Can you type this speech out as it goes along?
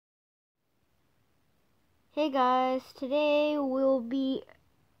Hey guys, today we will be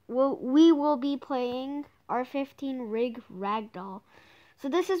playing R15 Ragdoll. So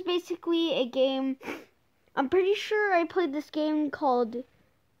this is basically a game. I'm pretty sure I played this game called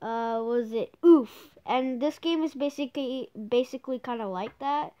was it Oof? And this game is basically kind of like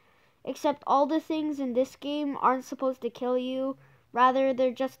that, except all the things in this game aren't supposed to kill you. Rather,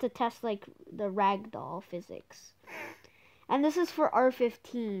 they're just to test like the ragdoll physics. And this is for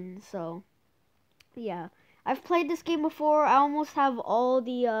R15, so yeah. I've played this game before. I almost have all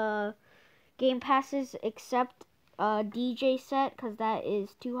the game passes except DJ set, because that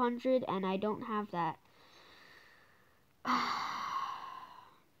is 200 and I don't have that.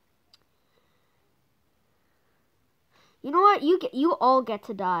 You know what? You all get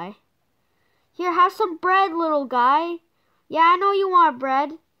to die. Here, have some bread, little guy. Yeah, I know you want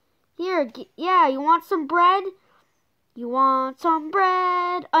bread. Here, yeah, you want some bread? You want some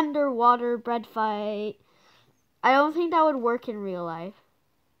bread? Underwater bread fight. I don't think that would work in real life.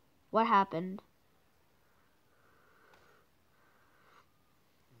 What happened?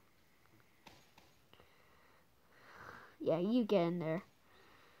 Yeah, you get in there.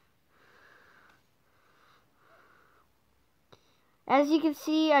 As you can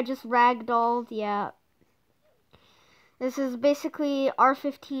see, I just ragdolled, yeah. This is basically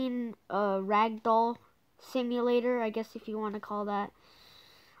R15 ragdoll simulator, I guess if you want to call that.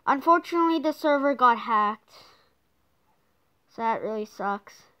 Unfortunately, the server got hacked. So that really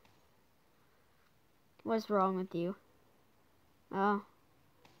sucks. What's wrong with you? Oh.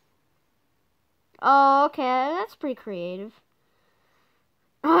 Oh, okay, that's pretty creative.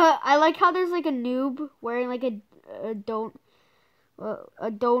 I like how there's like a noob wearing like a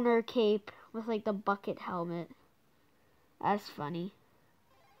donor cape with like the bucket helmet. That's funny.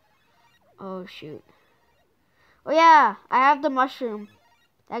 Oh shoot. Oh yeah, I have the mushroom.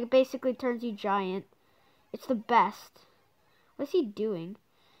 That basically turns you giant. It's the best. What's he doing?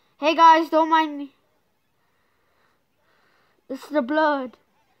 Hey guys, don't mind me. It's the blood.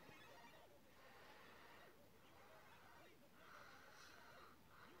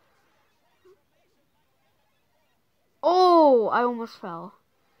 Oh, I almost fell.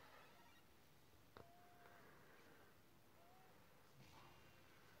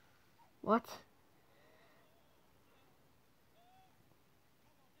 What?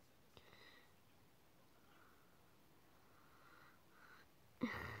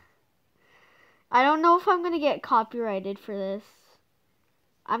 I don't know if I'm gonna get copyrighted for this.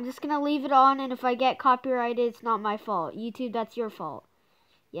 I'm just gonna leave it on, and if I get copyrighted, it's not my fault. YouTube, that's your fault.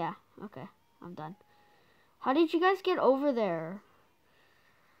 Yeah, okay, I'm done. How did you guys get over there?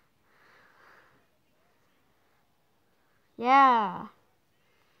 Yeah.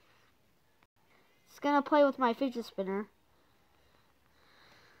 Just gonna play with my fidget spinner.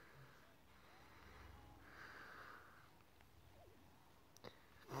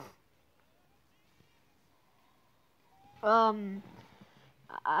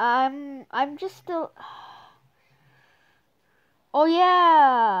 I'm just still. Oh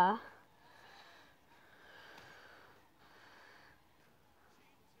yeah.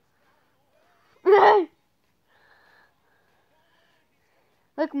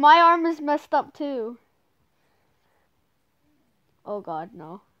 Look, my arm is messed up too. Oh god,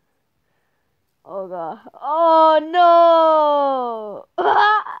 no. Oh god. Oh no!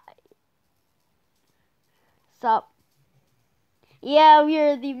 Sup? Yeah, we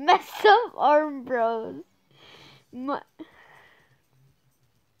are the messed up arm bros.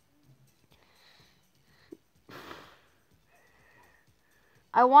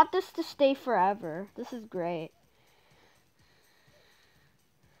 I want this to stay forever. This is great.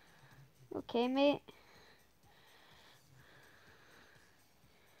 Okay, mate.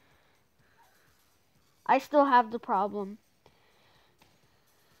 I still have the problem.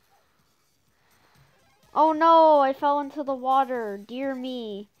 Oh no, I fell into the water. Dear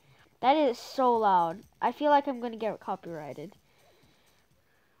me. That is so loud. I feel like I'm gonna get copyrighted.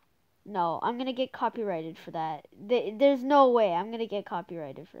 No, I'm gonna get copyrighted for that. There's no way I'm gonna get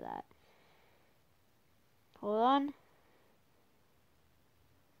copyrighted for that. Hold on.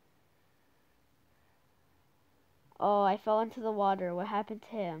 Oh, I fell into the water. What happened to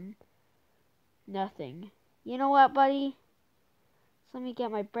him? Nothing. You know what, buddy? So let me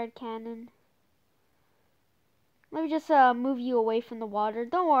get my bread cannon. Let me just move you away from the water.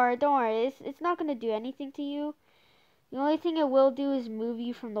 Don't worry, don't worry. It's not gonna do anything to you. The only thing it will do is move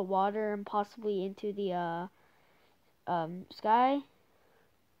you from the water and possibly into the sky.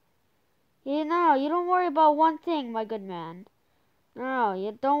 Yeah, no, you don't worry about one thing, my good man. No,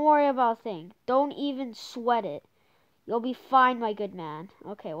 you don't worry about a thing. Don't even sweat it. You'll be fine, my good man.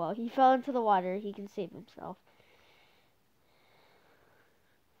 Okay, well, he fell into the water. He can save himself.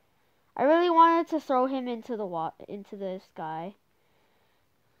 I really wanted to throw him into the sky.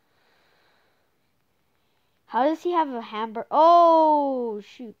 How does he have a hamburger? Oh,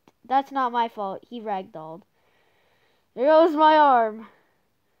 shoot. That's not my fault. He ragdolled. There goes my arm.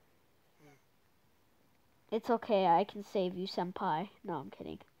 It's okay. I can save you, senpai. No, I'm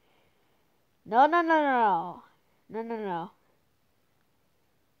kidding. No, no, no, no, no. No, no, no.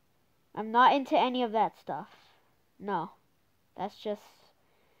 I'm not into any of that stuff. No. That's just...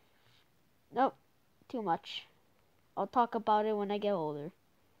 Nope. Too much. I'll talk about it when I get older.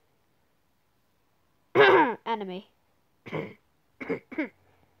 Anime.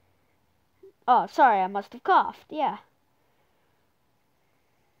 Oh, sorry. I must have coughed. Yeah.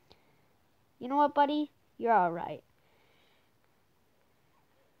 You know what, buddy? You're alright.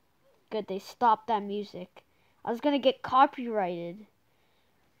 Good, they stopped that music. I was gonna get copyrighted.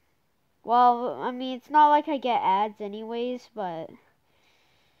 Well, I mean, it's not like I get ads anyways, but...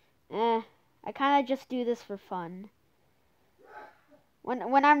 I kinda just do this for fun.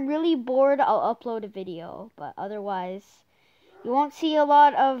 When I'm really bored, I'll upload a video, but otherwise, you won't see a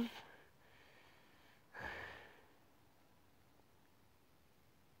lot of...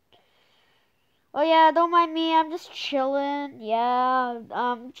 Oh yeah, don't mind me, I'm just chilling. Yeah,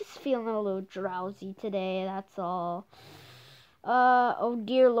 just feeling a little drowsy today, that's all. Oh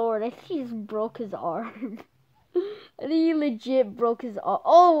dear lord, I think he just broke his arm. I think he legit broke his arm.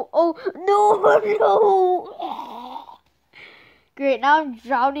 Oh, no, no! Great, now I'm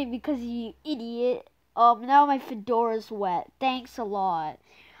drowning because you idiot. Now my fedora's wet. Thanks a lot.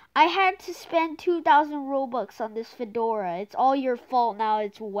 I had to spend 2,000 Robux on this fedora. It's all your fault now.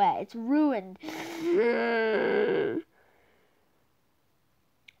 It's wet. It's ruined.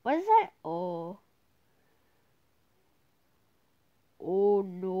 What is that? Oh. Oh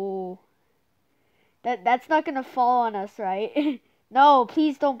no. That's not gonna fall on us, right? No,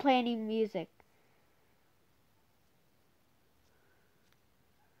 please don't play any music.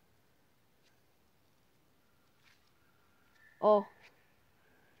 Oh.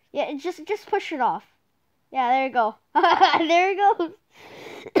 Yeah, just push it off. Yeah, there you go. There it goes.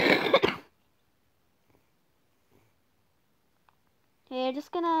 Okay, I'm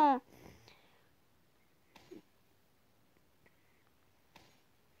just gonna...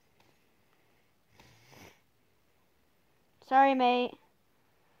 Sorry, mate.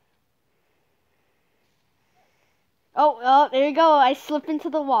 Oh, there you go. I slip into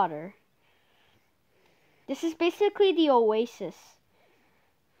the water. This is basically the oasis.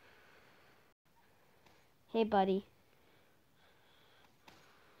 Hey, buddy.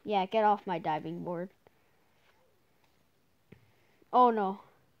 Yeah, get off my diving board. Oh, no.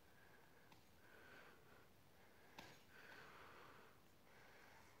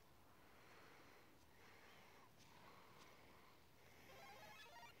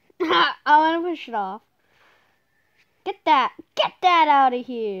 I want to push it off. Get that out of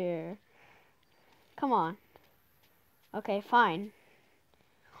here. Come on. Okay, fine.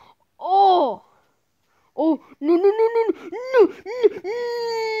 Oh! Oh, no.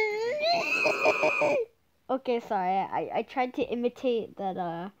 Okay, sorry. I tried to imitate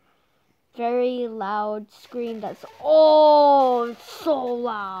that, very loud scream that's... Oh, it's so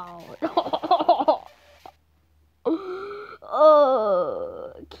loud.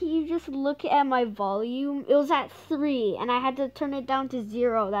 Oh, can you just look at my volume? It was at 3, and I had to turn it down to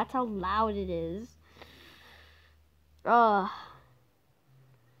 0. That's how loud it is.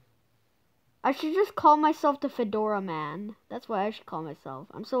 I should just call myself the Fedora Man. That's what I should call myself.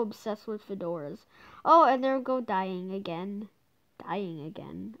 I'm so obsessed with fedoras. Oh, and there we go, dying again. Dying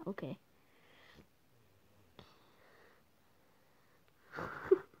again. Okay.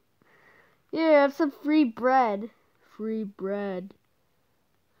 Yeah, have some free bread. Free bread.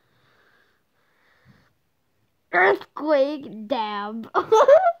 Earthquake dab.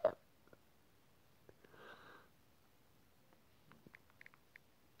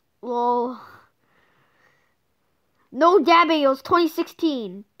 Lol. No dabbing, it was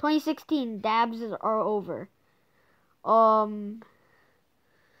 2016. 2016, dabs are over. Lol,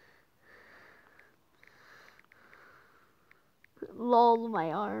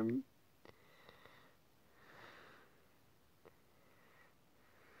 my arm.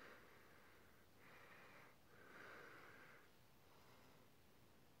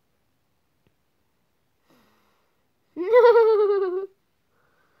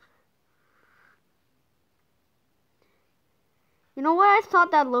 You know what I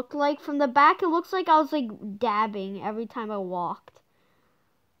thought that looked like? From the back, it looks like I was, like, dabbing every time I walked.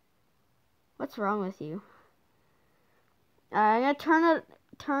 What's wrong with you? I'm gonna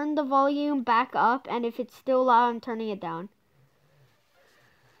turn the volume back up, and if it's still loud, I'm turning it down.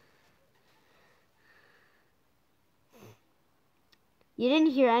 You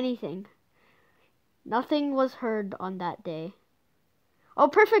didn't hear anything. Nothing was heard on that day. Oh,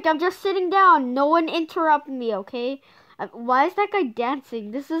 perfect. I'm just sitting down. No one interrupt me, okay? Why is that guy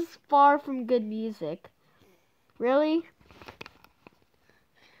dancing? This is far from good music. Really?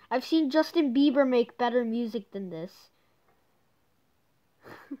 I've seen Justin Bieber make better music than this.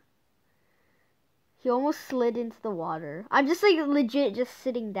 He almost slid into the water. I'm just like legit just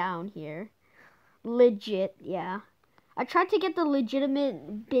sitting down here. Legit, yeah. I tried to get the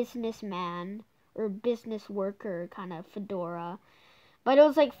legitimate businessman or business worker kind of fedora, but it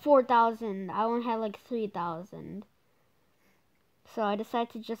was like 4,000. I only had like 3,000. So I decided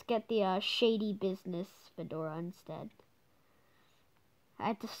to just get the shady business fedora instead. I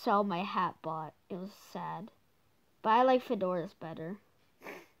had to sell my hat bot. It was sad. But I like fedoras better.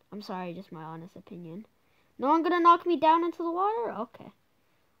 I'm sorry, just my honest opinion. No one gonna knock me down into the water? Okay.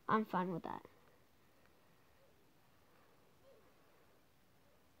 I'm fine with that.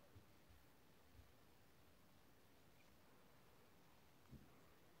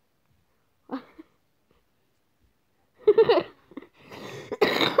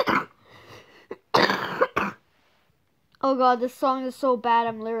 Oh god, this song is so bad,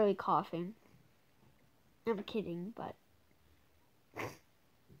 I'm literally coughing. I'm kidding, but...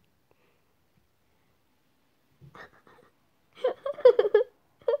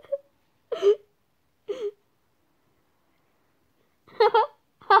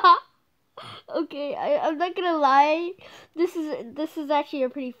 Okay, I'm not gonna lie. This is actually a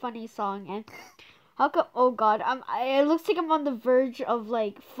pretty funny song, and how come? Oh god, it looks like I'm on the verge of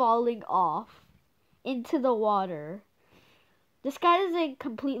like falling off into the water. This guy is like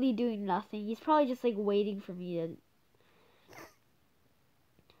completely doing nothing. He's probably just like waiting for me to.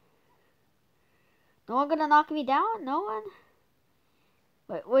 No one gonna knock me down? No one?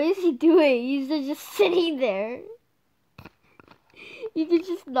 What is he doing? He's just sitting there. You can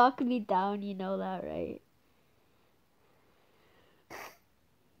just knock me down, you know that, right?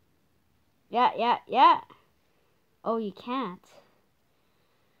 Yeah. Oh, you can't.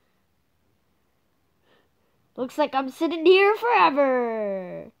 Looks like I'm sitting here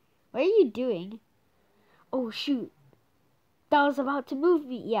forever. What are you doing? Oh, shoot. That was about to move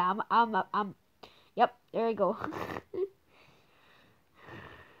me. Yeah, I'm. Yep, there I go.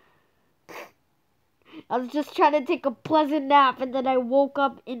 I was just trying to take a pleasant nap, and then I woke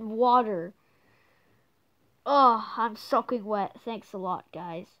up in water. Oh, I'm soaking wet. Thanks a lot,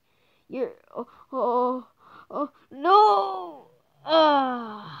 guys. You're... Oh, no!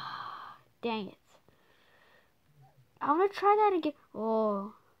 Dang it. I want to try that again.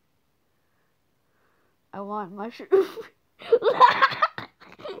 Oh. I want mushroom.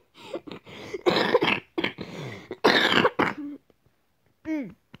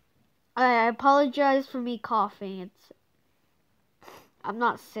 I apologize for me coughing. I'm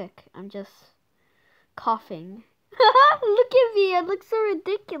not sick. I'm just coughing. Look at me. I look so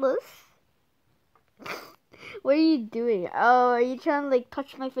ridiculous. What are you doing? Oh, are you trying to like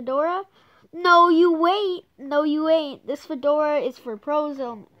touch my fedora? No, you wait. No, you ain't. This fedora is for pros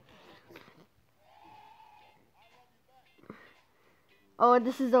only. Oh,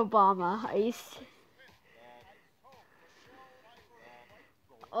 this is Obama.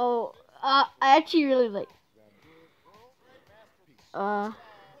 Oh, I actually really like.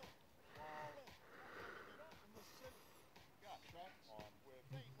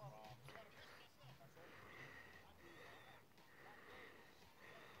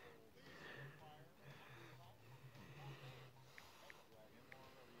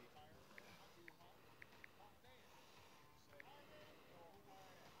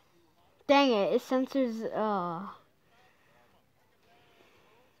 Dang it! It censors.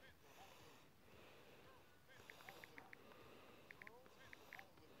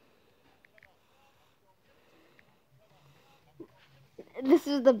 This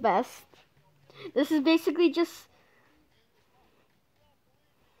is the best. This is basically just.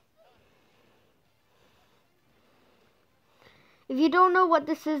 If you don't know what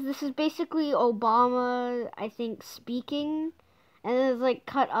this is basically Obama, I think, speaking, and it's like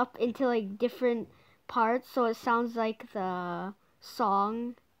cut up into like different parts, so it sounds like the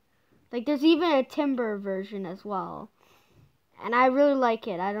song. Like there's even a timber version as well, and I really like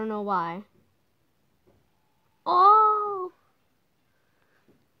it. I don't know why. Oh,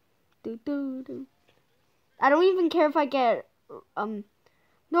 do. I don't even care if I get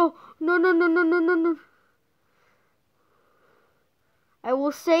no. I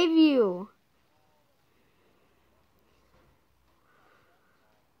will save you.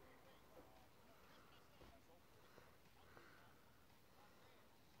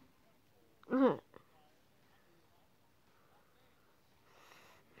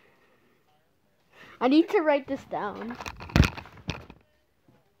 I need to write this down.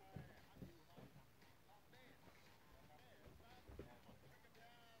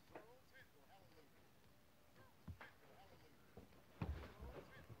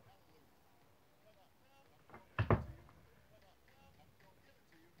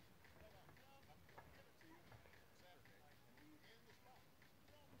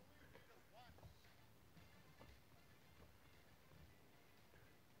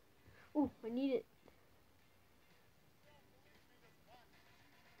 Oh, I need it.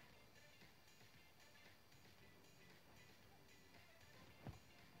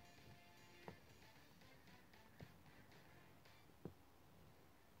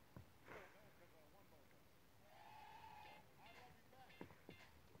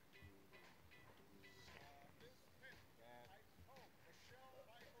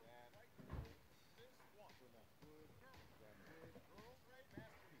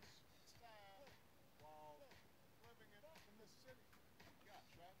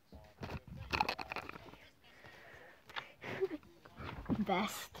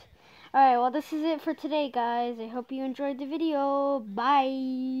 Best. Alright, well, this is it for today, guys. I hope you enjoyed the video.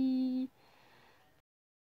 Bye.